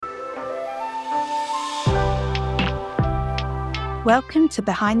Welcome to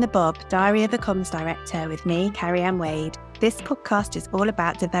Behind the Bob, Diary of a Comms Director with me, Carrie-Anne Wade. This podcast is all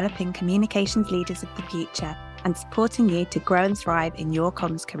about developing communications leaders of the future and supporting you to grow and thrive in your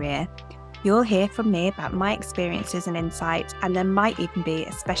comms career. You'll hear from me about my experiences and insights, and there might even be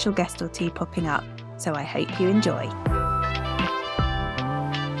a special guest or two popping up, so I hope you enjoy.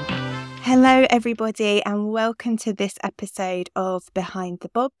 Hello everybody, and welcome to this episode of Behind the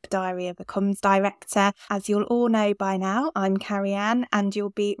Bob, Diary of a Comms Director. As you'll all know by now, I'm Carrie-Anne, and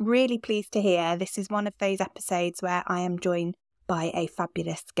you'll be really pleased to hear this is one of those episodes where I am joined by a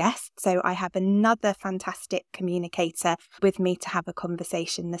fabulous guest. So I have another fantastic communicator with me to have a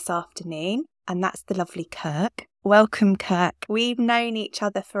conversation this afternoon, and that's the lovely Kirk. Welcome, Kirk. We've known each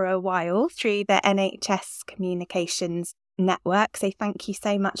other for a while through the NHS Communications Network, so thank you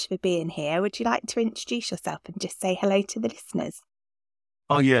so much for being here. Would you like to introduce yourself and just say hello to the listeners?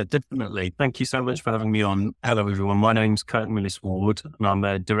 Oh yeah, definitely. Thank you so much for having me on. Hello everyone, my name's Kirk Millis-Ward and I'm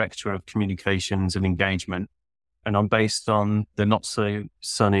a Director of Communications and Engagement, and I'm based on the not so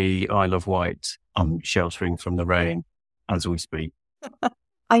sunny Isle of Wight. I'm sheltering from the rain as we speak.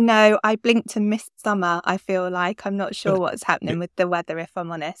 I know, I blinked and missed summer, I feel like. I'm not sure what's happening with the weather, if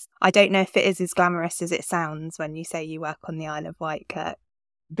I'm honest. I don't know if it is as glamorous as it sounds when you say you work on the Isle of Wight, Kirk.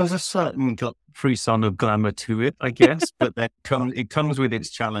 There's a certain frisson of glamour to it, I guess, but then it comes with its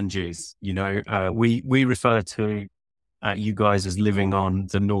challenges. You know, we refer to you guys as living on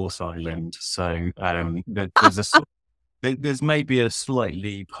the North Island. So there's maybe a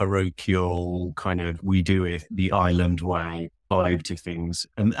slightly parochial kind of, we do it the island way vibe to things.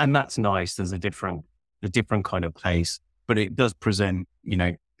 And that's nice. There's a different kind of pace, but it does present,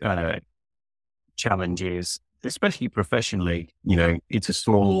 challenges, especially professionally. You know, it's a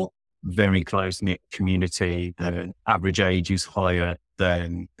small, very close-knit community. The average age is higher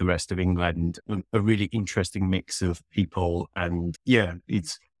than the rest of England, a really interesting mix of people. And yeah,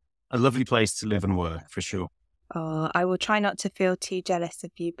 it's a lovely place to live and work for sure. Oh, I will try not to feel too jealous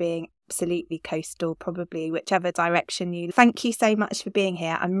of you being absolutely coastal, probably whichever direction you. Thank you so much for being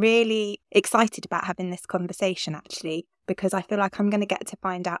here. I'm really excited about having this conversation, actually, because I feel like I'm going to get to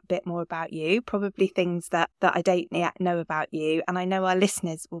find out a bit more about you, probably things that I don't yet know about you. And I know our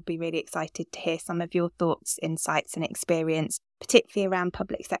listeners will be really excited to hear some of your thoughts, insights and experience, particularly around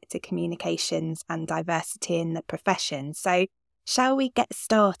public sector communications and diversity in the profession. So shall we get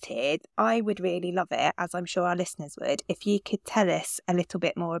started? I would really love it, as I'm sure our listeners would, if you could tell us a little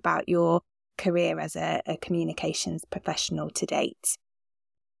bit more about your career as a communications professional to date.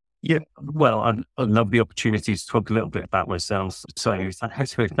 Yeah, well, I'd love the opportunity to talk a little bit about myself. So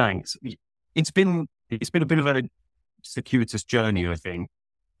thanks. It's been a bit of a circuitous journey, I think.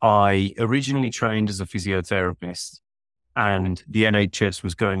 I originally trained as a physiotherapist, and the NHS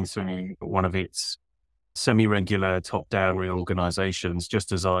was going through one of its semi-regular top-down reorganisations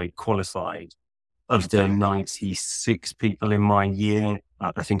just as I qualified. Of the 96 people in my year,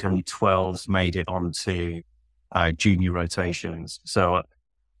 I think only 12 made it onto junior rotations. So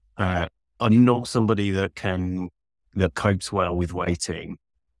I'm not somebody that copes well with waiting.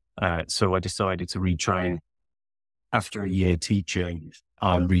 So I decided to retrain. After a year teaching,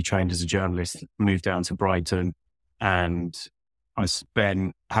 I retrained as a journalist, moved down to Brighton, and I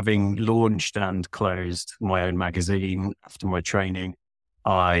spent, having launched and closed my own magazine after my training,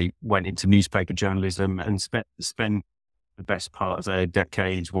 I went into newspaper journalism and spent the best part of a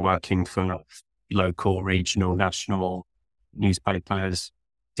decade working for local, regional, national newspapers,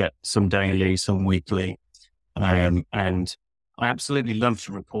 some daily, some weekly. And I absolutely loved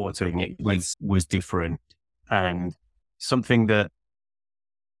reporting. It was different and something that,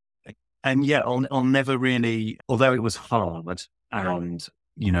 and yeah, I'll never really, although it was hard and,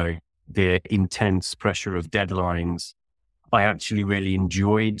 the intense pressure of deadlines, I actually really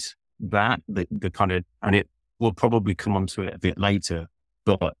enjoyed that, the kind of, and it will probably come onto it a bit later,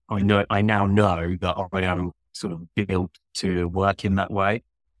 but I now know that I am sort of built to work in that way.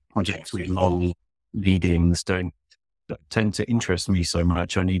 Projects with long lead-ins don't tend to interest me so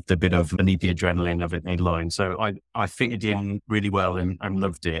much. I need the adrenaline of it headline. So I fitted in really well and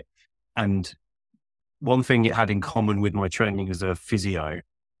loved it. And one thing it had in common with my training as a physio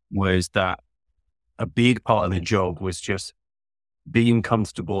was that a big part of the job was just being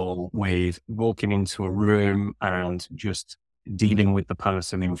comfortable with walking into a room and just dealing with the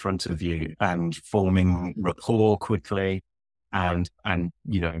person in front of you and forming rapport quickly and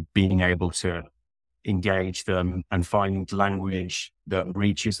being able to engage them and find language that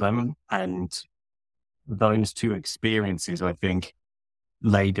reaches them. And those two experiences, I think,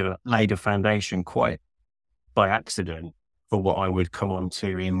 laid a foundation quite by accident for what I would come on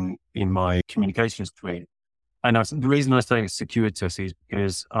to in my communications career. And the reason I say it's circuitous is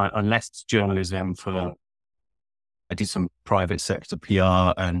because I left journalism I did some private sector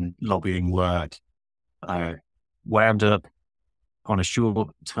PR and lobbying work. I wound up on a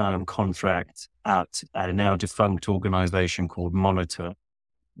short-term contract at a now defunct organisation called Monitor,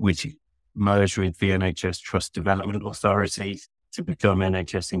 which merged with the NHS Trust Development Authority to become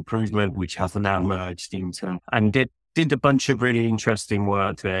NHS Improvement, which has now merged into, and did a bunch of really interesting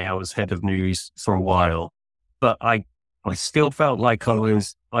work there. I was head of news for a while, but I still felt like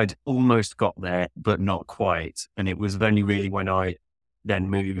I'd almost got there, but not quite. And it was only really when I then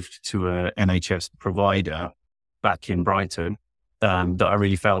moved to a NHS provider back in Brighton, that I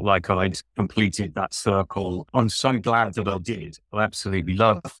really felt like I'd completed that circle. I'm so glad that I did. I absolutely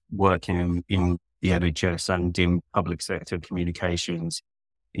love working in the NHS and in public sector communications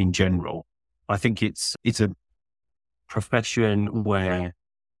in general. I think it's a profession where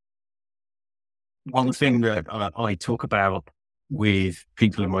one thing that I talk about with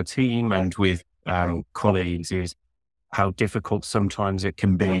people in my team and with colleagues is how difficult sometimes it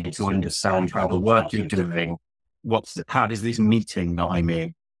can be to understand how the work you're doing, how does this meeting that I'm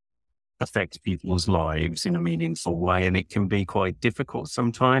in affect people's lives in a meaningful way? And it can be quite difficult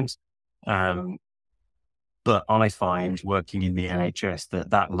sometimes. But I find working in the NHS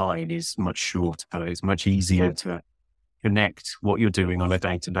that line is much shorter. It's much easier to connect what you're doing on a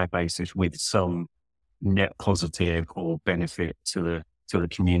day-to-day basis with some net positive or benefit to the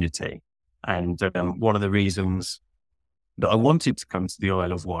community. And one of the reasons that I wanted to come to the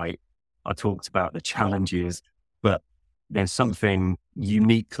Isle of Wight, I talked about the challenges, but there's something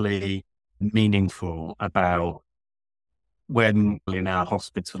uniquely meaningful about when in our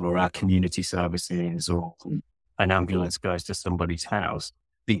hospital or our community services or an ambulance goes to somebody's house,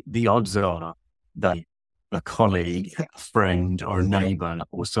 the odds are that a colleague, a friend or a neighbour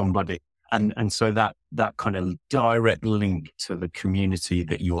or somebody, and so that kind of direct link to the community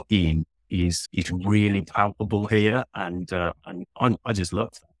that you're in is really palpable here, and I just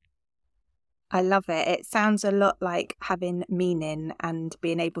love that. I love it. It sounds a lot like having meaning and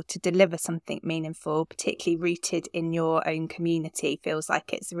being able to deliver something meaningful, particularly rooted in your own community. Feels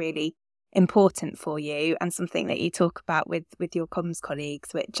like it's really important for you and something that you talk about with your comms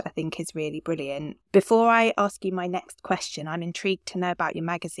colleagues, which I think is really brilliant. Before I ask you my next question, I'm intrigued to know about your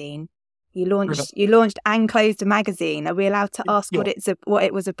magazine. You launched and closed a magazine. Are we allowed to ask what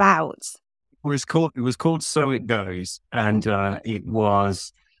it was about? It was called So It Goes, and it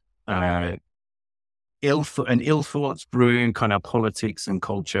was an ill thoughts brewing kind of politics and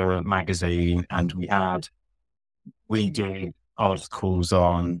culture magazine, and we did articles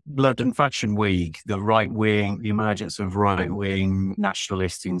on Blood and Fashion Week, the emergence of right wing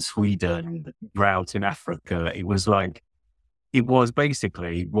nationalists in Sweden, drought in Africa. It was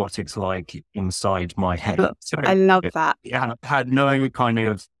basically what it's like inside my head. So I love that. It had no kind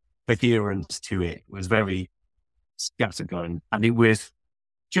of coherence to it. It was very scattergun, and it was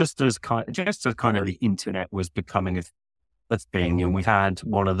just as kind of the internet was becoming a thing, and we had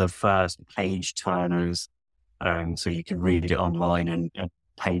one of the first page turners, so you can read it online, and a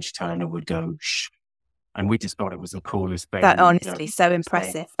page turner would go shh, and we just thought it was the coolest thing. That honestly, so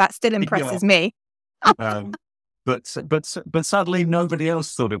impressive. That still impresses me. But sadly, nobody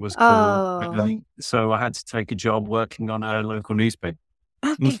else thought it was cool. Oh. So I had to take a job working on a local newspaper.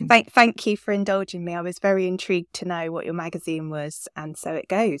 Thank you for indulging me. I was very intrigued to know what your magazine was, and So It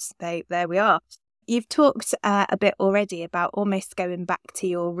Goes. There we are. You've talked a bit already about almost going back to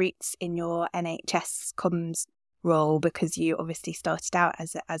your roots in your NHS comms role, because you obviously started out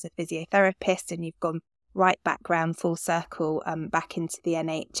as a physiotherapist and you've gone right back round full circle back into the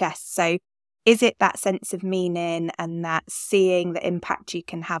NHS. So is it that sense of meaning and that seeing the impact you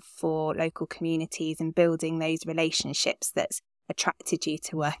can have for local communities and building those relationships that's attracted you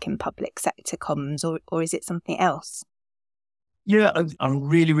to work in public sector comms, or is it something else? Yeah, I'm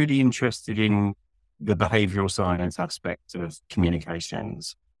really, really interested in the behavioural science aspect of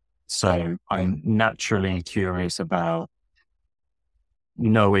communications. So I'm naturally curious about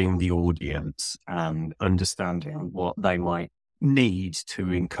knowing the audience and understanding what they might need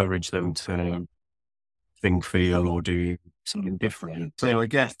to encourage them to think, feel, or do something different. So I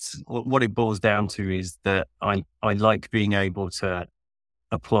guess what it boils down to is that I like being able to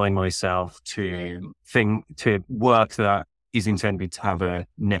apply myself to work that is intended to have a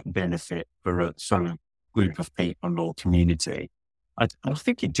net benefit for some group of people or community. I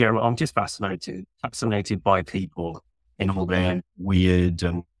think in general, I'm just fascinated by people in all their weird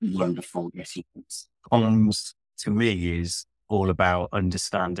and wonderful issues. Comms to me is all about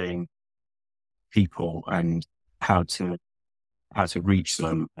understanding people and how to reach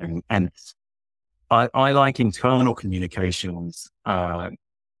them. And I like internal communications.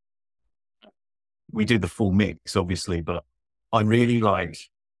 We do the full mix, obviously, but I really like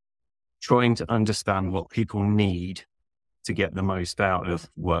trying to understand what people need to get the most out of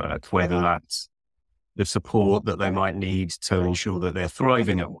work, whether that's the support that they might need to ensure that they're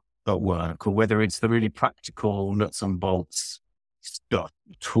thriving at work, or whether it's the really practical nuts and bolts stuff,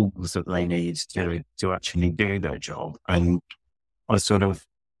 tools that they need to actually do their job. And I sort of,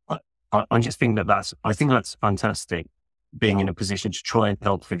 I just think I think that's fantastic, being in a position to try and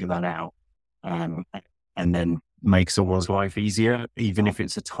help figure that out. And then make someone's life easier, even if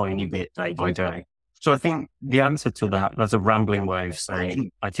it's a tiny bit day by day. So I think the answer to that's a rambling way of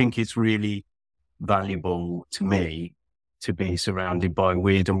saying, I think it's really valuable to me to be surrounded by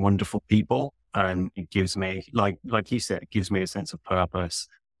weird and wonderful people. And it gives me, like you said, it gives me a sense of purpose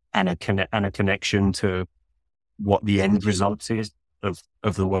and a connection to what the end result is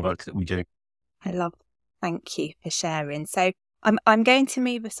of the work that we do. Thank you for sharing. So I'm going to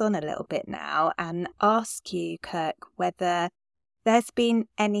move us on a little bit now and ask you, Kirk, whether there's been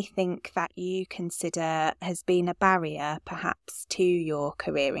anything that you consider has been a barrier, perhaps, to your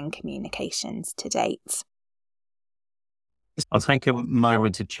career in communications to date. I'll take a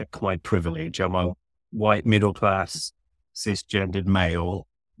moment to check my privilege. I'm a white, middle-class, cisgendered male.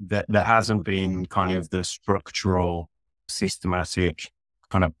 There hasn't been kind of the structural, systematic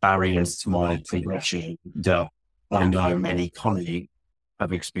kind of barriers to my progression that I know many colleagues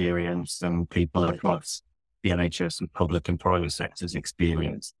have experienced, and people across the NHS and public and private sectors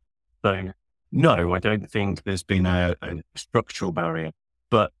experience. So no, I don't think there's been a structural barrier,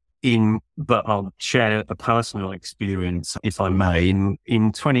 but I'll share a personal experience, if I may. In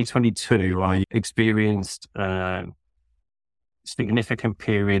 2022, I experienced a significant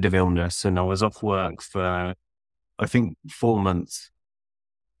period of illness, and I was off work for, I think, 4 months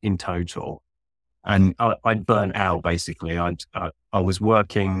in total. And I'd burnt out, basically. I was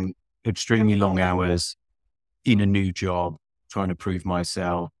working extremely long hours in a new job, trying to prove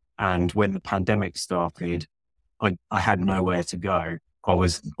myself. And when the pandemic started, I had nowhere to go. I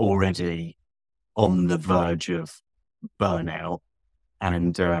was already on the verge of burnout.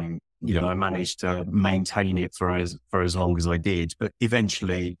 And, I managed to maintain it for as long as I did. But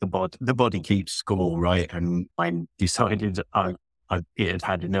eventually the body keeps score, right? And I decided it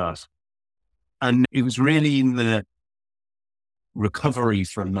had enough. And it was really in the recovery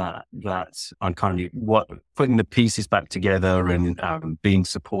from that I'm kind of putting the pieces back together and being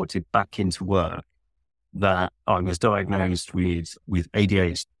supported back into work, that I was diagnosed with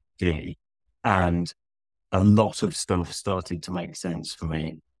ADHD, and a lot of stuff started to make sense for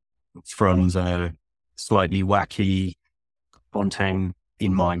me, from the slightly wacky content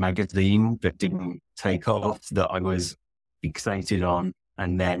in my magazine that didn't take off, that I was fixated on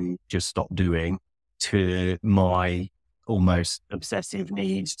and then just stopped doing, to my almost obsessive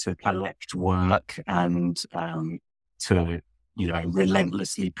need to collect work and to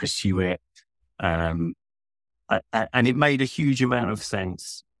relentlessly pursue it. And it made a huge amount of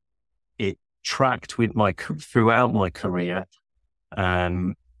sense. It tracked with throughout my career,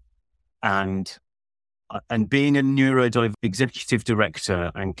 and being a executive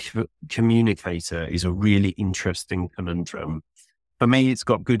director and communicator is a really interesting conundrum. For me, it's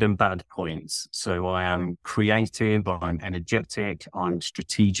got good and bad points. So I am creative, I'm energetic, I'm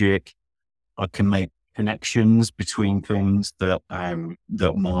strategic. I can make connections between things that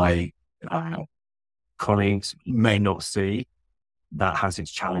my colleagues may not see. That has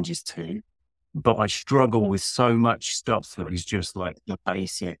its challenges too. But I struggle with so much stuff that is just like the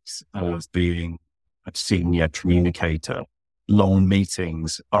basics of being a senior communicator. Long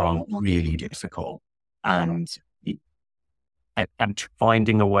meetings are really difficult, and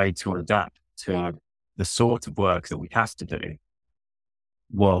finding a way to adapt to the sort of work that we have to do,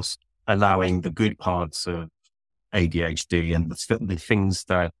 whilst allowing the good parts of ADHD and the things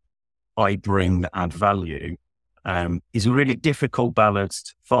that I bring that add value, is a really difficult balance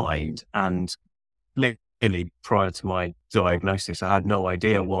to find. And literally prior to my diagnosis, I had no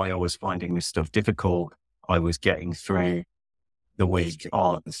idea why I was finding this stuff difficult. I was getting through the week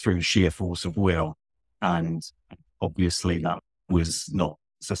through sheer force of will. And obviously that was not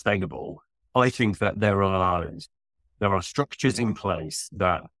sustainable. I think that there are structures in place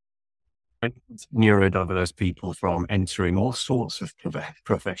that neurodiverse people from entering all sorts of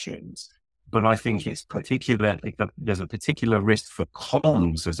professions. But I think there's a particular risk for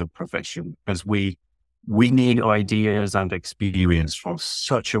comms as a profession, because we need ideas and experience from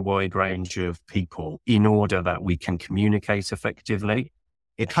such a wide range of people in order that we can communicate effectively.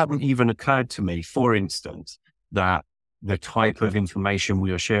 It hadn't even occurred to me, for instance, that the type of information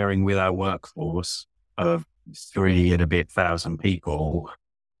we are sharing with our workforce of 3,000 people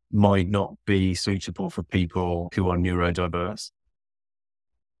might not be suitable for people who are neurodiverse.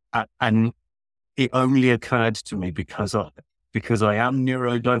 And it only occurred to me because I am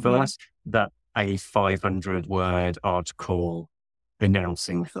neurodiverse that a 500-word article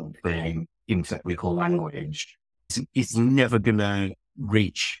announcing something in technical language is never going to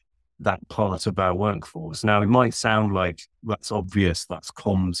reach that part of our workforce. Now, it might sound like that's obvious, that's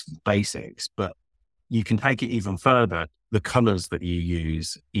comms basics, but you can take it even further. The colors that you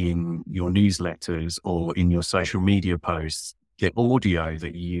use in your newsletters or in your social media posts, the audio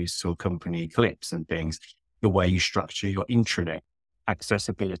that you use to accompany clips and things, the way you structure your intranet,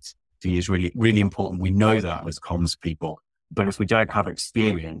 accessibility is really, really important. We know that as comms people, but if we don't have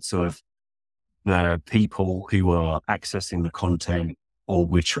experience of the people who are accessing the content or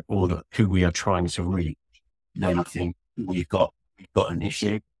who we are trying to reach, then I think we've got an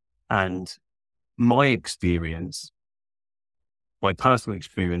issue. And my personal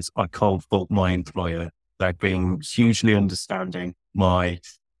experience, I can't fault my employer. They've been hugely understanding. My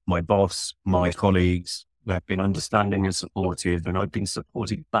boss, my colleagues, they've been understanding and supportive, and I've been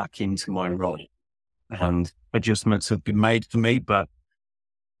supported back into my role. And adjustments have been made for me, but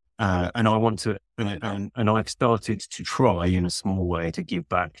and I want to, and I've started to try in a small way to give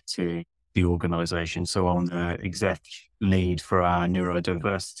back to the organisation. So I'm the exec lead for our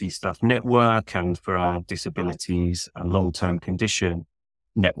neurodiversity staff network and for our disabilities and long-term condition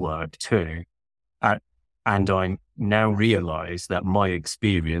network too. And I now realise that my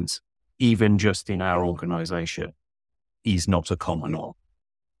experience, even just in our organisation, is not a common one.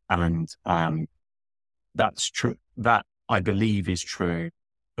 And that's true. That I believe is true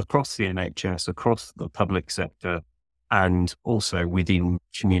across the NHS, across the public sector, and also within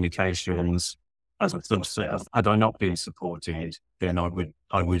communications. As I said, had I not been supported, then I would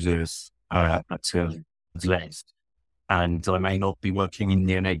have left. And I may not be working in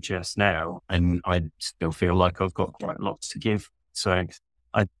the NHS now, and I still feel like I've got quite lots to give. So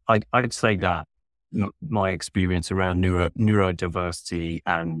I'd say that my experience around neurodiversity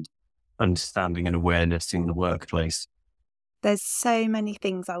and understanding and awareness in the workplace. There's so many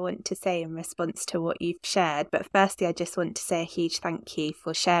things I want to say in response to what you've shared, but firstly, I just want to say a huge thank you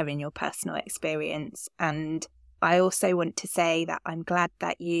for sharing your personal experience. And I also want to say that I'm glad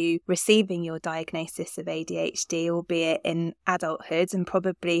that you receiving your diagnosis of ADHD, albeit in adulthood and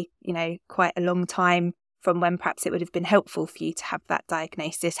probably, quite a long time from when perhaps it would have been helpful for you to have that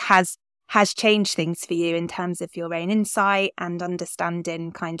diagnosis, has changed things for you in terms of your own insight and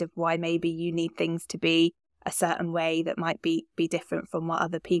understanding kind of why maybe you need things to be a certain way that might be different from what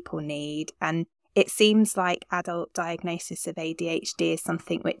other people need. And it seems like adult diagnosis of ADHD is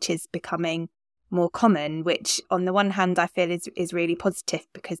something which is becoming more common, which on the one hand I feel is really positive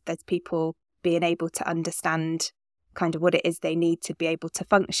because there's people being able to understand kind of what it is they need to be able to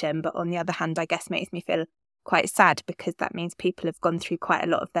function. But on the other hand, I guess makes me feel quite sad because that means people have gone through quite a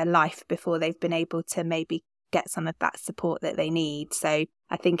lot of their life before they've been able to maybe get some of that support that they need. So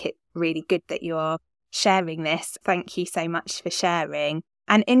I think it's really good that you're sharing this. Thank you so much for sharing.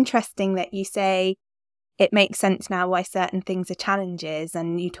 And interesting that you say it makes sense now why certain things are challenges,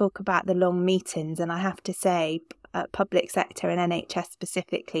 and you talk about the long meetings, and I have to say public sector and NHS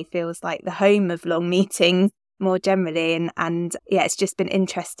specifically feels like the home of long meetings more generally, and yeah, it's just been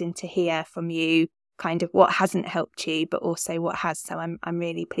interesting to hear from you kind of what hasn't helped you but also what has. So I'm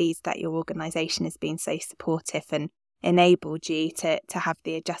really pleased that your organisation has been so supportive and enabled you to have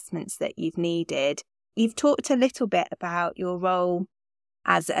the adjustments that you've needed. You've talked a little bit about your role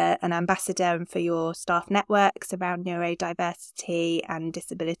as an ambassador and for your staff networks around neurodiversity and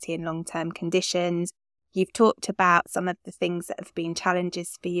disability and long-term conditions. You've talked about some of the things that have been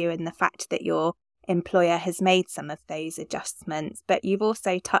challenges for you and the fact that your employer has made some of those adjustments. But you've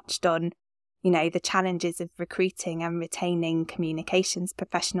also touched on, the challenges of recruiting and retaining communications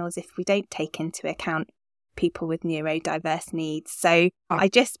professionals if we don't take into account people with neurodiverse needs. So I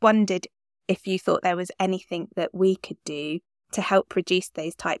just wondered if you thought there was anything that we could do to help reduce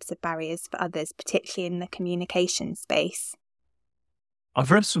those types of barriers for others, particularly in the communication space.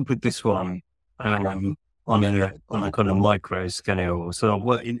 I've wrestled with this one on a kind of micro scale.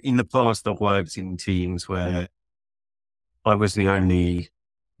 So in the past, I've worked in teams where I was the only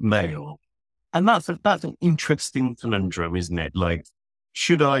male. And that's an interesting conundrum, isn't it? Like,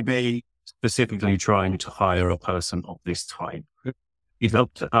 should I be specifically trying to hire a person of this type? It's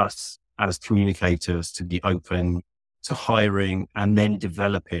up to us as communicators to be open to hiring and then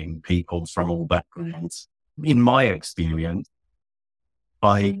developing people from all backgrounds. In my experience,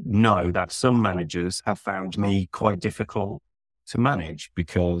 I know that some managers have found me quite difficult to manage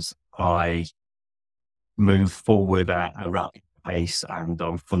because I move forward at a rapid pace and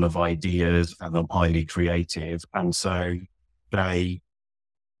I'm full of ideas and I'm highly creative. And so they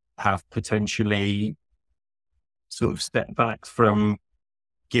have potentially sort of stepped back from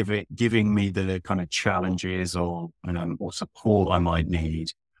giving me the kind of challenges or support I might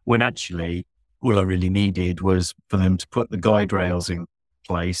need, when actually all I really needed was for them to put the guide rails in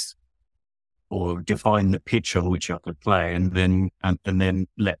place or define the pitch on which I could play, and then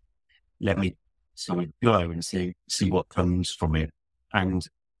let me sort of go and see what comes from it. And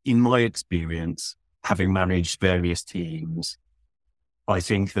in my experience, having managed various teams, I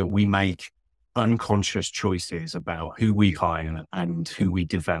think that we make unconscious choices about who we hire and who we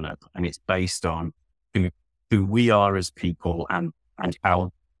develop, and it's based on who we are as people and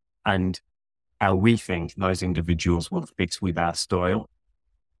how we think those individuals will fit with our style.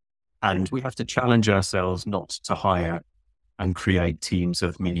 And we have to challenge ourselves not to hire and create teams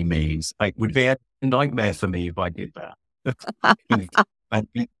of mini-me's. It would be a nightmare for me if I did that.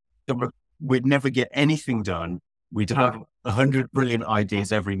 We'd never get anything done. We'd have 100 brilliant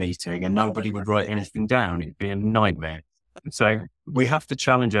ideas every meeting and nobody would write anything down. It'd be a nightmare. So we have to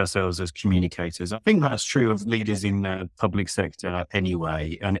challenge ourselves as communicators. I think that's true of leaders in the public sector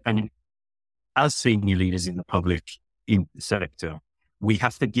anyway. And as senior leaders in the public sector, we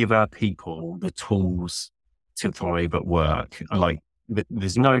have to give our people the tools to thrive at work. Like,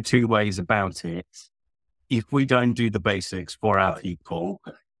 there's no two ways about it. If we don't do the basics for our people,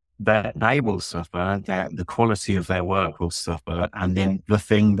 that they will suffer, that the quality of their work will suffer, and then the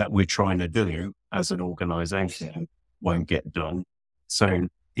thing that we're trying to do as an organization won't get done. So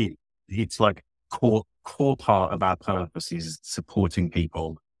it's like core part of our purpose is supporting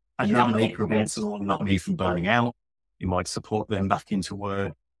people, and that may prevent someone like me from burning out. It might support them back into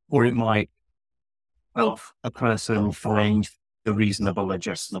work, or it might help a person find the reasonable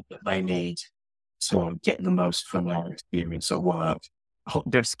adjustment that they need to get the most from their experience at work. Hot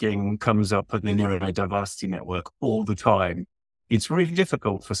desking comes up in the neurodiversity network all the time. It's really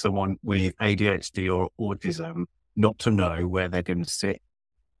difficult for someone with ADHD or autism not to know where they're going to sit.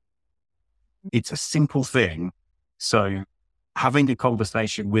 It's a simple thing. So having a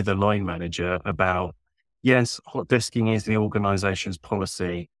conversation with a line manager about, yes, hot desking is the organization's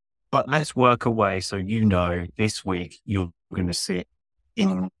policy, but let's work away so this week you're going to sit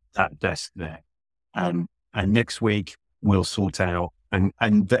in that desk there. And next week we'll sort out. And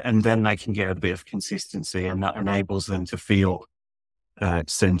then they can get a bit of consistency, and that enables them to feel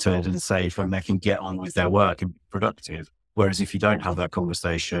centered and safe, and they can get on with their work and be productive. Whereas if you don't have that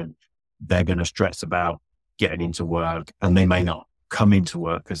conversation, they're going to stress about getting into work, and they may not come into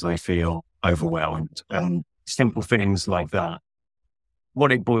work because they feel overwhelmed. And simple things like that.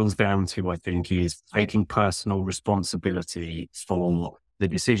 What it boils down to, I think, is taking personal responsibility for the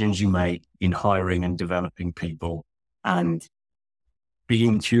decisions you make in hiring and developing people, and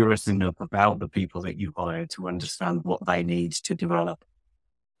being curious enough about the people that you hire to understand what they need to develop.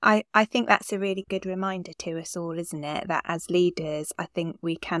 I think that's a really good reminder to us all, isn't it? That as leaders, I think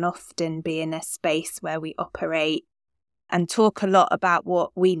we can often be in a space where we operate and talk a lot about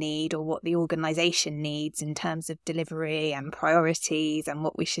what we need or what the organisation needs in terms of delivery and priorities and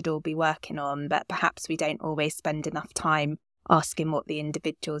what we should all be working on. But perhaps we don't always spend enough time asking what the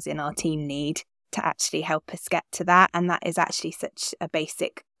individuals in our team need to actually help us get to that. And that is actually such a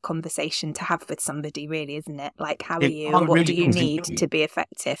basic conversation to have with somebody, really, isn't it? Like, how are you? What do you need to be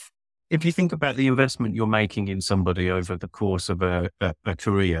effective? If you think about the investment you're making in somebody over the course of a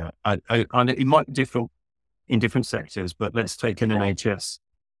career, and it might differ in different sectors, but let's take an NHS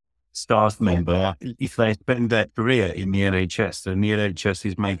staff member. If they spend their career in the NHS, then the NHS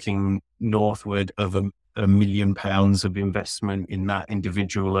is making northward of £1 million of investment in that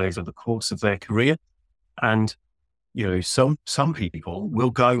individual over the course of their career. And, some people will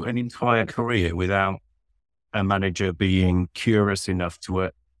go an entire career without a manager being curious enough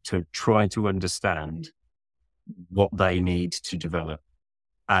to try to understand what they need to develop.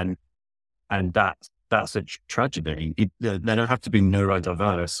 And that's a tragedy. They don't have to be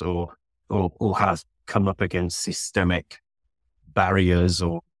neurodiverse or have come up against systemic barriers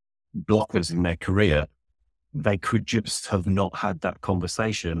or blockers in their career. They could just have not had that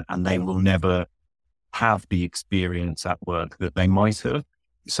conversation, and they will never have the experience at work that they might have.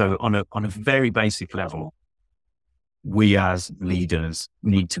 So on a very basic level, we as leaders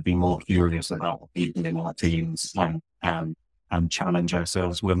need to be more curious about people in our teams and challenge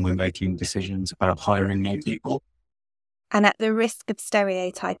ourselves when we're making decisions about hiring new people. And at the risk of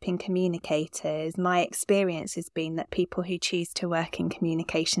stereotyping communicators, my experience has been that people who choose to work in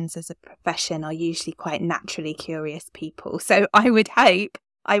communications as a profession are usually quite naturally curious people. So I would hope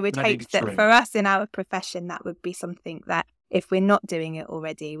that for us in our profession, that would be something that, if we're not doing it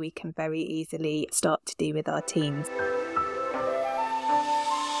already, we can very easily start to do with our teams.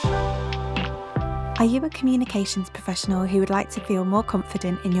 Are you a communications professional who would like to feel more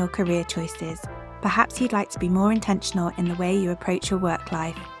confident in your career choices? Perhaps you'd like to be more intentional in the way you approach your work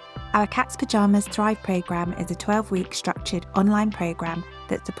life. Our Cat's Pyjamas Thrive programme is a 12-week structured online programme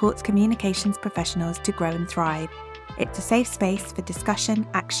that supports communications professionals to grow and thrive. It's a safe space for discussion,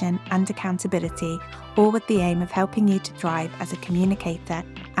 action and accountability, all with the aim of helping you to thrive as a communicator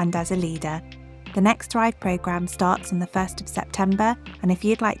and as a leader. The next Thrive programme starts on the 1st of September, and if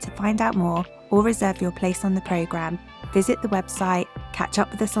you'd like to find out more or reserve your place on the programme, visit the website, catch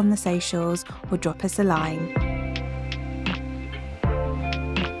up with us on the socials, or drop us a line.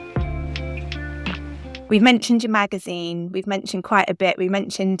 We've mentioned your magazine, we've mentioned quite a bit, we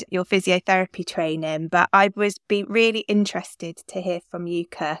mentioned your physiotherapy training, but I would be really interested to hear from you,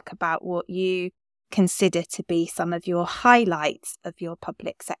 Kirk, about what you consider to be some of your highlights of your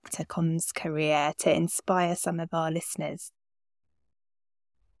public sector comms career to inspire some of our listeners.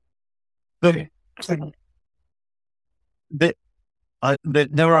 There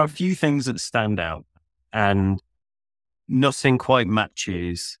are a few things that stand out, and nothing quite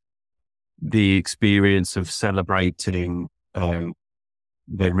matches the experience of celebrating the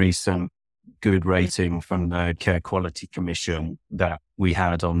recent good rating from the Care Quality Commission that we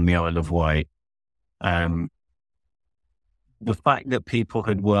had on the Isle of Wight. The fact that people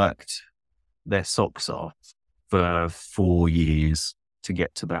had worked their socks off for 4 years to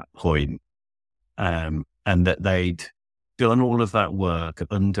get to that point, and that they'd done all of that work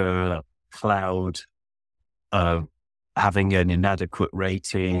under a cloud of having an inadequate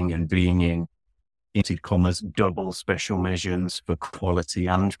rating and being in inverted commas double special measures for quality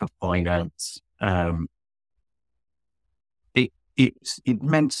and for finance. It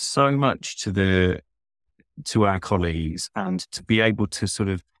meant so much to our colleagues, and to be able to sort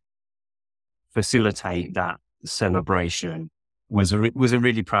of facilitate that celebration was a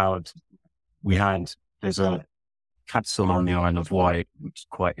really proud. There's a castle on the Isle of Wight, which is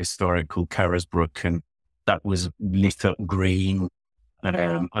quite historic, called Carisbrooke, and that was lit up green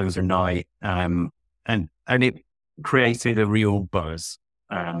overnight, and it created a real buzz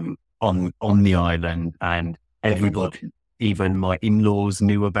on the island, and everybody, even my in-laws,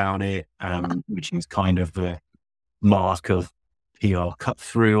 knew about it, which is kind of the mark of PR cut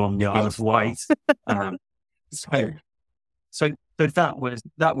through on the Isle of Wight. So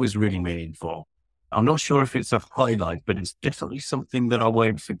that was really meaningful. I'm not sure if it's a highlight, but it's definitely something that I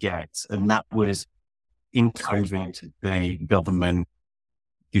won't forget. And that was in COVID, the government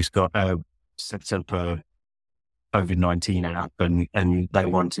just got set up a COVID-19 app, and they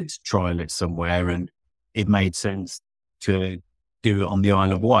wanted to trial it somewhere, and it made sense to do it on the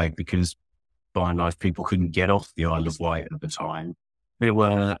Isle of Wight because by and large people couldn't get off the Isle of Wight at the time. There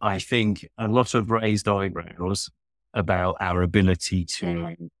were, I think, a lot of raised eyebrows about our ability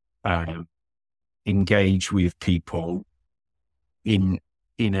to engage with people in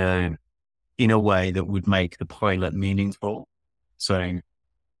a way that would make the pilot meaningful. So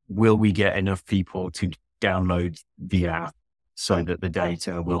will we get enough people to download the app so that the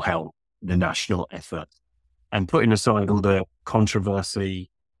data will help the national effort? And putting aside all the controversy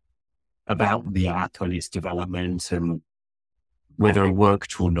about the app and its development and whether it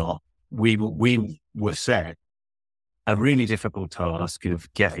worked or not, we were set a really difficult task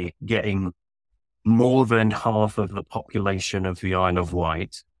of getting more than half of the population of the Isle of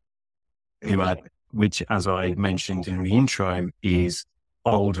Wight, which, as I mentioned in the intro, is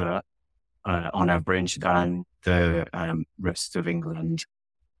older on average than the rest of England,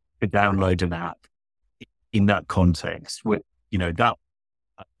 to download an app in that context. That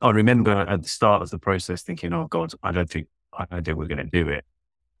I remember at the start of the process thinking, "Oh God, I don't think we're going to do it,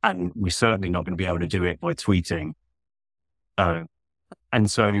 and we're certainly not going to be able to do it by tweeting."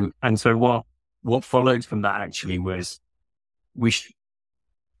 And so what followed from that actually was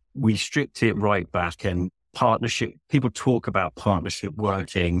we stripped it right back, and partnership. People talk about partnership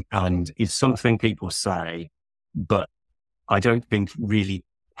working, and it's something people say, but I don't think really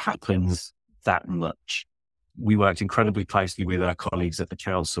happens that much. We worked incredibly closely with our colleagues at the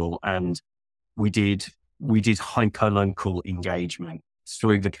council, and we did hyper-local engagement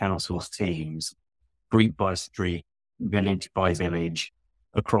through the council's teams, street by street, village by village,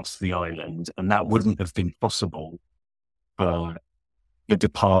 across the island. And that wouldn't have been possible for the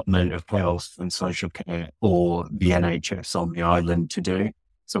Department of Health and Social Care or the NHS on the island to do.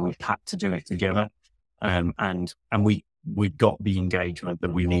 So we had to do it together. And we got the engagement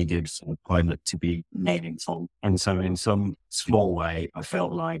that we needed for the pilot to be meaningful. And so in some small way, I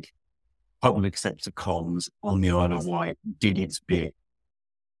felt like public sector comms on the Isle of Wight did its bit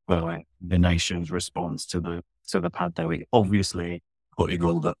for the nation's response to the pandemic, obviously putting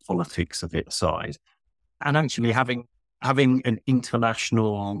all the politics of it aside. And actually having an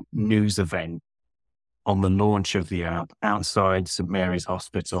international news event on the launch of the app outside St Mary's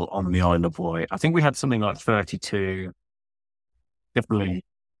Hospital on the Isle of Wight. I think we had something like 32, definitely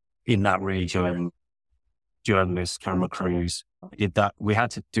in that region, journalists, camera crews. We did that. We had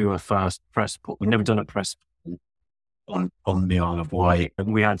to do a first press put. We'd never done a press on the Isle of Wight.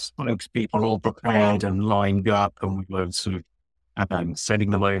 And we had spokespeople all prepared and lined up, and we were sort of sending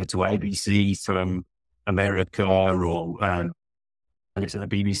them over to ABC from America or to the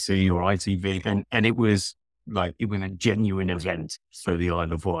BBC or ITV, and it was a genuine event for the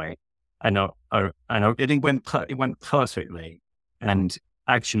Isle of Wight, and it went perfectly. And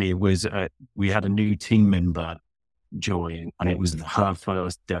actually, it was we had a new team member join, and it was her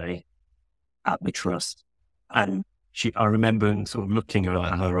first day at the trust, and I remember sort of looking at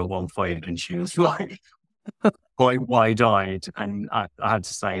her at one point, and she was like quite wide-eyed, and I had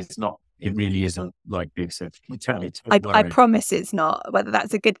to say it really isn't like this. I promise it's not, whether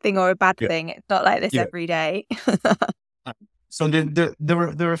that's a good thing or a bad thing. It's not like this every day. So there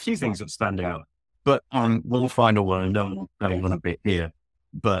are a few things that stand out, but one final one, and then we'll go on a bit here.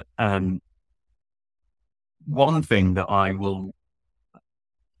 But one thing that I will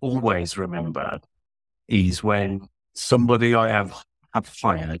always remember is when somebody I have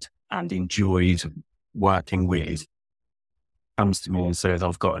hired and enjoyed working with comes to me and says,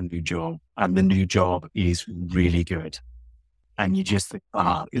 I've got a new job, and the new job is really good. And you just think,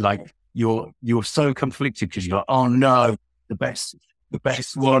 like you're so conflicted because you're like, oh no, the best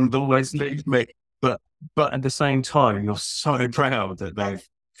one that always leaves me. But at the same time, you're so proud that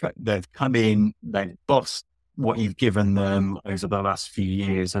they've come in, they've bossed what you've given them over the last few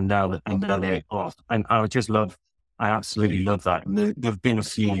years, and now they're off. And I absolutely love that. And there've been a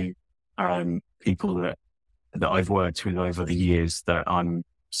few people that I've worked with over the years that I'm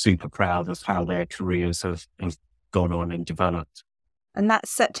super proud of how their careers have gone on and developed. And that's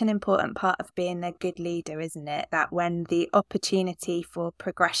such an important part of being a good leader, isn't it? That when the opportunity for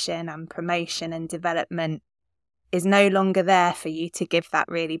progression and promotion and development is no longer there for you to give that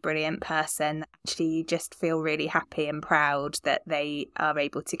really brilliant person, actually you just feel really happy and proud that they are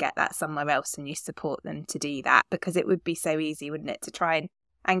able to get that somewhere else, and you support them to do that, because it would be so easy, wouldn't it, to try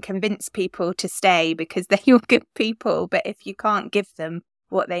and convince people to stay because they're your good people. But if you can't give them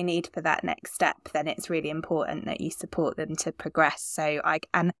what they need for that next step, then it's really important that you support them to progress. So I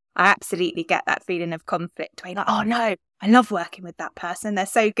absolutely get that feeling of conflict where you're like, oh no, I love working with that person, they're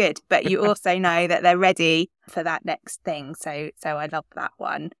so good, but you also know that they're ready for that next thing. So I love that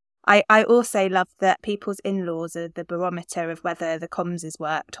one. I also love that people's in-laws are the barometer of whether the comms has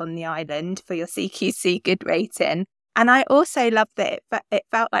worked on the island for your CQC good rating. And I also love that it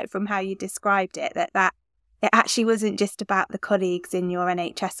felt like, from how you described it, that it actually wasn't just about the colleagues in your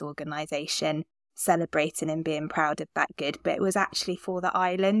NHS organisation celebrating and being proud of that good, but it was actually for the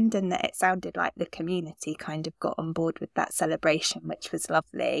island, and that it sounded like the community kind of got on board with that celebration, which was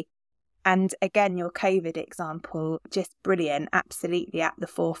lovely. And again, your COVID example, just brilliant, absolutely at the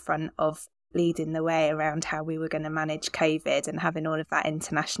forefront of leading the way around how we were going to manage COVID, and having all of that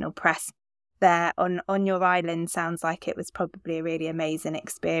international press there on your island sounds like it was probably a really amazing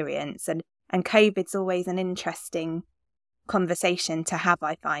experience. And COVID's always an interesting conversation to have,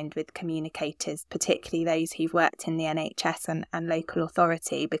 I find, with communicators, particularly those who've worked in the NHS and local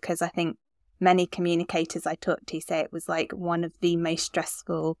authority, because I think many communicators I talked to say it was like one of the most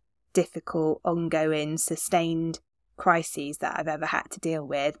stressful, difficult, ongoing, sustained crises that I've ever had to deal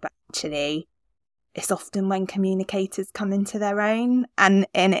with. But actually, it's often when communicators come into their own, and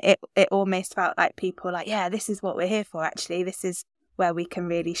it almost felt like people were like, yeah, this is what we're here for, actually. This is where we can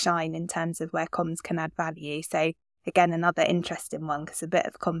really shine in terms of where comms can add value. So again, another interesting one, because a bit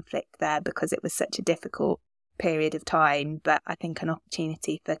of conflict there because it was such a difficult period of time, but I think an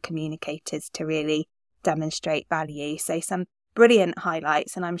opportunity for communicators to really demonstrate value. So some brilliant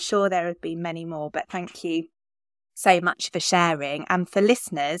highlights, and I'm sure there have been many more, but thank you so much for sharing. And for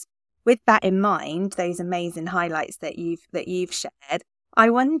listeners, with that in mind, those amazing highlights that you've shared,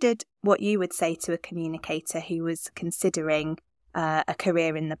 I wondered what you would say to a communicator who was considering a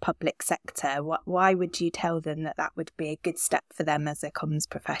career in the public sector. Why would you tell them that would be a good step for them as a comms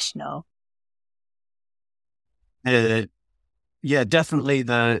professional? Yeah, definitely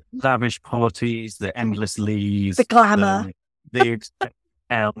the lavish parties, the endless leaves, The glamour. the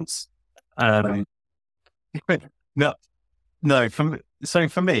ounce. Um, no, no.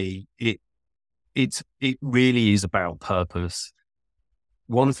 For me, it really is about purpose.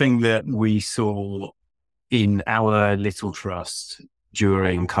 One thing that we saw in our little trust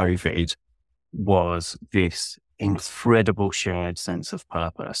during COVID was this incredible shared sense of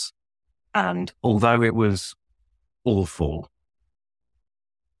purpose. And although it was awful,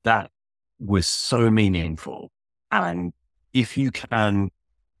 that was so meaningful. And if you can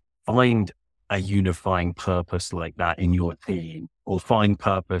find a unifying purpose like that in your team, or find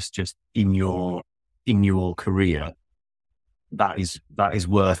purpose just in your career, that is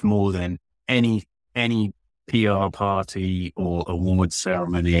worth more than any PR party or award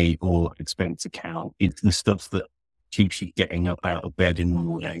ceremony or expense account. It's the stuff that keeps you getting up out of bed in the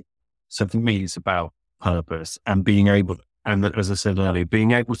morning. So for me, it's about purpose and being able, and as I said earlier,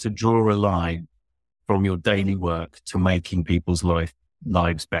 being able to draw a line from your daily work to making people's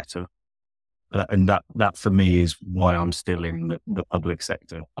lives better. And that for me is why I'm still in the public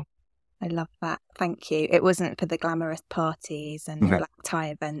sector. I love that. Thank you. It wasn't for the glamorous parties and the black tie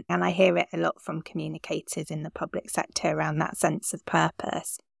event. And I hear it a lot from communicators in the public sector around that sense of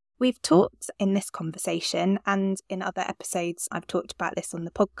purpose. We've talked in this conversation, and in other episodes, I've talked about this on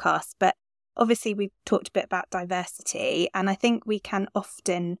the podcast, but obviously we've talked a bit about diversity. And I think we can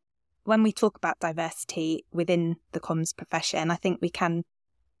often, when we talk about diversity within the comms profession, I think we can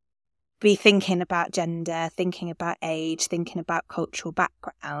be thinking about gender, thinking about age, thinking about cultural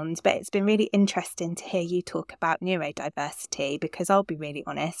background. But it's been really interesting to hear you talk about neurodiversity, because I'll be really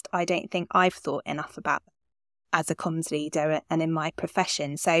honest, I don't think I've thought enough about that as a comms leader and in my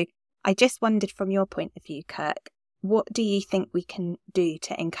profession. So I just wondered, from your point of view, Kirk, what do you think we can do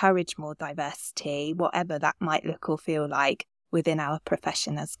to encourage more diversity, whatever that might look or feel like, within our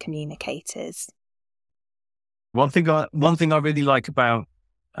profession as communicators? One thing I really like about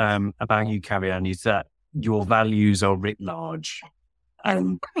you, Carrie-Anne, is that your values are writ large,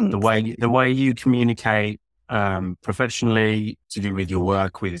 and the way you communicate professionally to do with your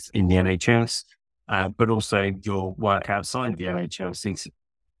work in the NHS, but also your work outside the NHS.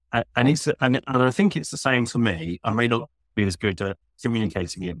 And I think it's the same for me. I may not be as good at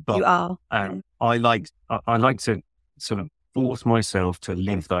communicating it, but you are. I like to sort of force myself to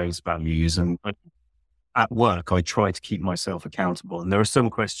live those values, and at work, I try to keep myself accountable. And there are some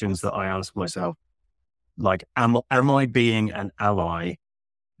questions that I ask myself, like, am I being an ally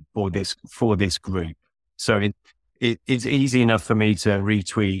for this group? So it's easy enough for me to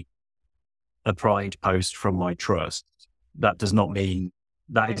retweet a pride post from my trust. That does not mean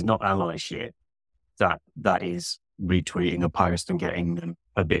that is not allyship. That is retweeting a post and getting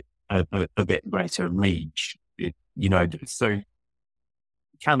a bit greater reach. So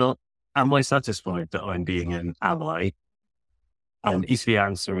am I satisfied that I'm being an ally? And if the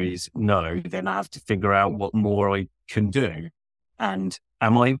answer is no, then I have to figure out what more I can do. And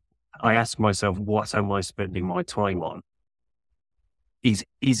I ask myself, what am I spending my time on? Is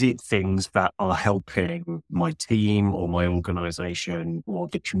it things that are helping my team or my organization or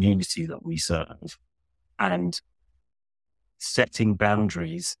the community that we serve? And setting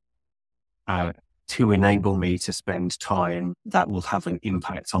boundaries to enable me to spend time that will have an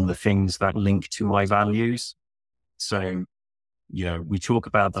impact on the things that link to my values. So, we talk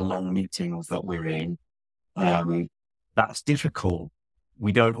about the long meetings that we're in. That's difficult.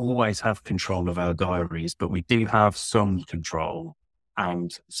 We don't always have control of our diaries, but we do have some control.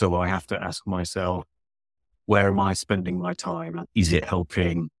 And so I have to ask myself, where am I spending my time? Is it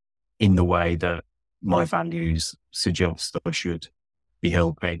helping in the way that my values suggest that I should be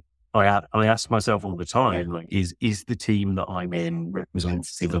helping? I ask myself all the time, like, is the team that I'm in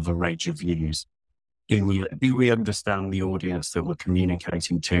representative of a range of views? Do we understand the audience that we're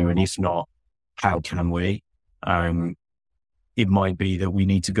communicating to? And if not, how can we? It might be that we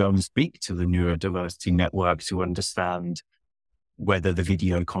need to go and speak to the neurodiversity network to understand whether the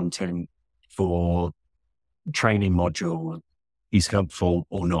video content for training module is helpful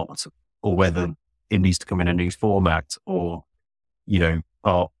or not, or whether it needs to come in a new format, or,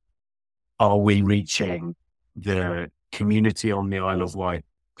 are we reaching the community on the Isle of Wight,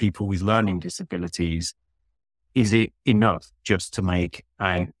 people with learning disabilities? Is it enough just to make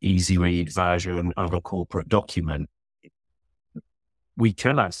an easy read version of a corporate document? We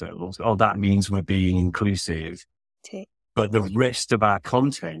tell ourselves, that means we're being inclusive. But the rest of our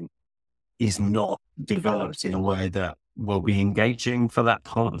content is not developed in a way that will be engaging for that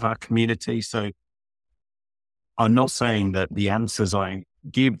part of our community. So I'm not saying that the answers I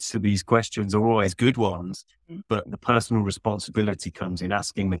give to these questions are always good ones, but the personal responsibility comes in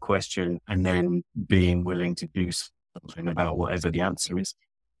asking the question and then being willing to do something about whatever the answer is.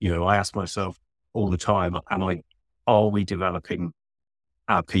 I ask myself all the time, are we developing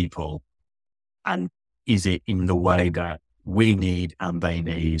our people? And is it in the way that we need and they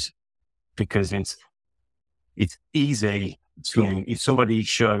need? Because it's easy to, if somebody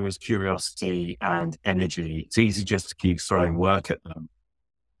shows curiosity and energy, it's easy just to keep throwing work at them.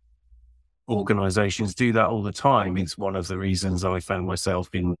 Organizations do that all the time. It's one of the reasons I found myself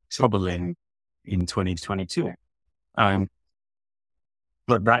in trouble in 2022. But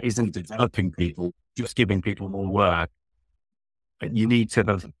that isn't developing people, just giving people more work. But you need to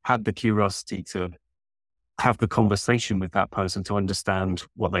have had the curiosity to have the conversation with that person to understand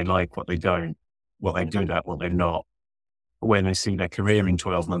what they like, what they don't, what they're good at, what they're not. When they see their career in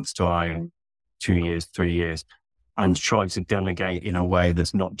 12 months' time, 2 years, 3 years, and try to delegate in a way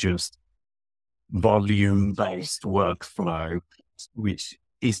that's not just volume-based workflow, which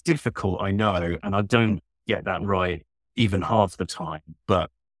is difficult, I know, and I don't get that right even half the time.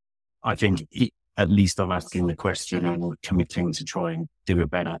 But I think at least I'm asking the question and committing to try and do it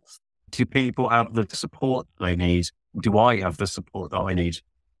better. Do people have the support they need? Do I have the support that I need?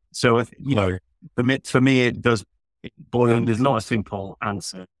 So, for me, it does boil. There's not a simple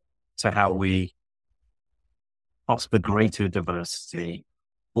answer to how we foster greater diversity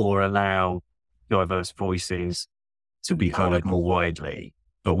or allow diverse voices to be heard more widely.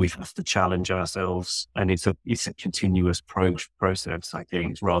 But we have to challenge ourselves, and it's a continuous process, I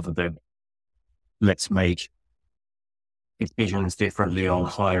think, rather than let's make decisions differently on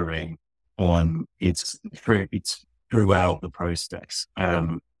hiring. It's throughout the process,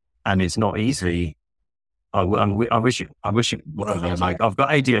 and it's not easy. I wish it were. Like, I've got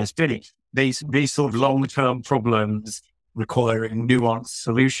ideas. These sort of long-term problems requiring nuanced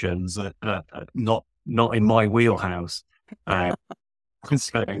solutions that are not in my wheelhouse.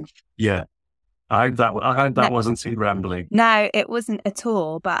 So, yeah, I hope that wasn't too rambling. No, it wasn't at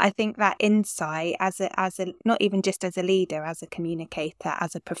all. But I think that insight as a not even just as a leader, as a communicator,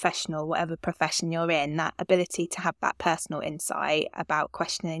 as a professional, whatever profession you're in, that ability to have that personal insight about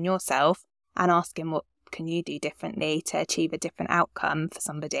questioning yourself and asking what can you do differently to achieve a different outcome for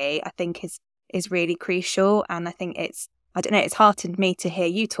somebody, I think is really crucial. And I think it's heartened me to hear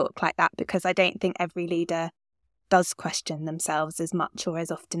you talk like that, because I don't think every leader does question themselves as much or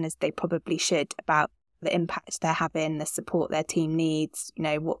as often as they probably should about the impact they're having, the support their team needs,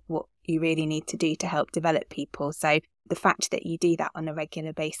 what you really need to do to help develop people. So the fact that you do that on a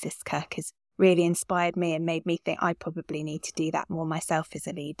regular basis, Kirk, has really inspired me and made me think I probably need to do that more myself as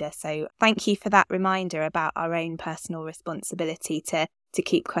a leader. So thank you for that reminder about our own personal responsibility to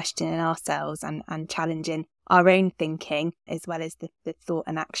keep questioning ourselves and challenging our own thinking, as well as the thought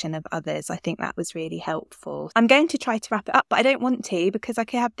and action of others. I think that was really helpful. I'm going to try to wrap it up, but I don't want to, because I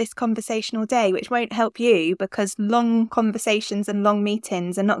could have this conversation all day, which won't help you, because long conversations and long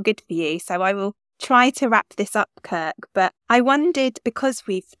meetings are not good for you. So I will try to wrap this up, Kirk. But I wondered, because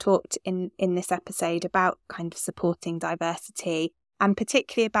we've talked in this episode about kind of supporting diversity, and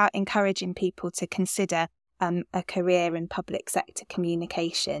particularly about encouraging people to consider a career in public sector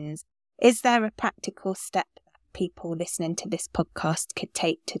communications, is there a practical step people listening to this podcast could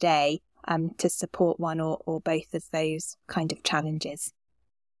take today to support one or both of those kind of challenges?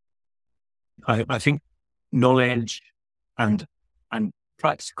 I think knowledge and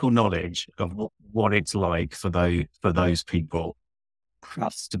practical knowledge of what it's like for those people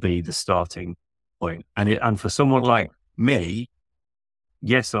has to be the starting point. And for someone like me,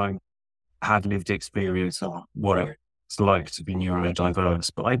 yes, I had lived experience of what it's like to be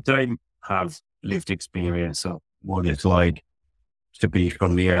neurodiverse, but I don't have lived experience of what it's like to be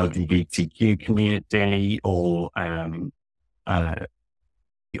from the LGBTQ community or any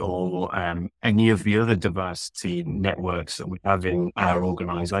of the other diversity networks that we have in our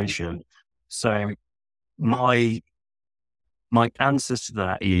organization. So my answer to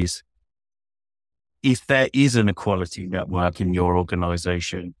that is, if there is an equality network in your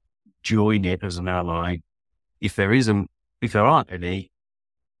organization, join it as an ally. If there aren't any,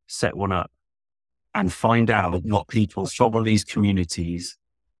 set one up and find out what people from these communities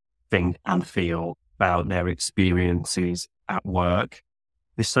think and feel about their experiences at work.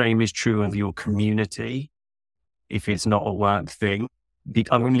 The same is true of your community. If it's not a work thing, the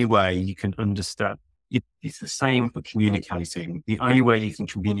only way you can understand, it's the same for communicating. The only way you can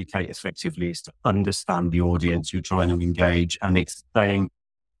communicate effectively is to understand the audience you're trying to engage. And it's the same,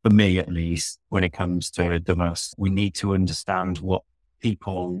 for me at least, when it comes to diversity. We need to understand what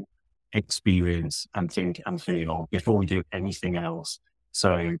people experience and think and feel before we do anything else.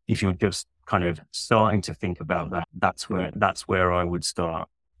 So if you're just kind of starting to think about that, that's where I would start,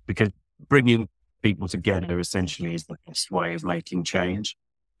 because bringing people together essentially is the best way of making change.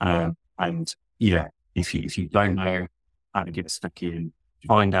 And yeah, if you don't know how to get stuck in,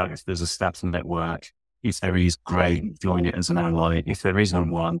 find out if there's a staff network. If there is, great, join it as an ally. If there isn't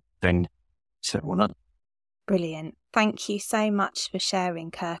one, then set one up. Brilliant. Thank you so much for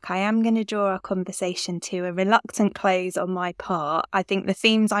sharing, Kirk. I am going to draw our conversation to a reluctant close on my part. I think the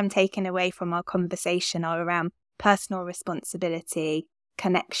themes I'm taking away from our conversation are around personal responsibility,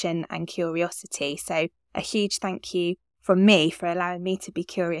 connection and curiosity. So a huge thank you from me for allowing me to be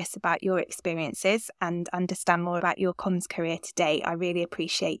curious about your experiences and understand more about your comms career to date. I really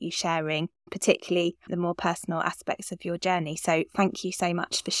appreciate you sharing, particularly the more personal aspects of your journey. So thank you so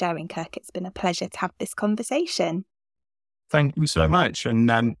much for sharing, Kirk. It's been a pleasure to have this conversation. Thank you so much. And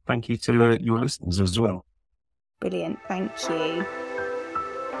thank you to your listeners as well. Brilliant. Thank you.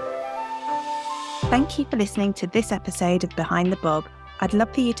 Thank you for listening to this episode of Behind the Bob. I'd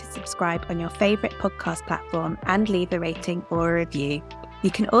love for you to subscribe on your favourite podcast platform and leave a rating or a review. You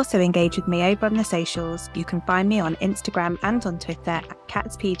can also engage with me over on the socials. You can find me on Instagram and on Twitter at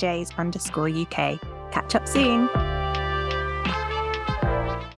catspjs_UK. Catch up soon.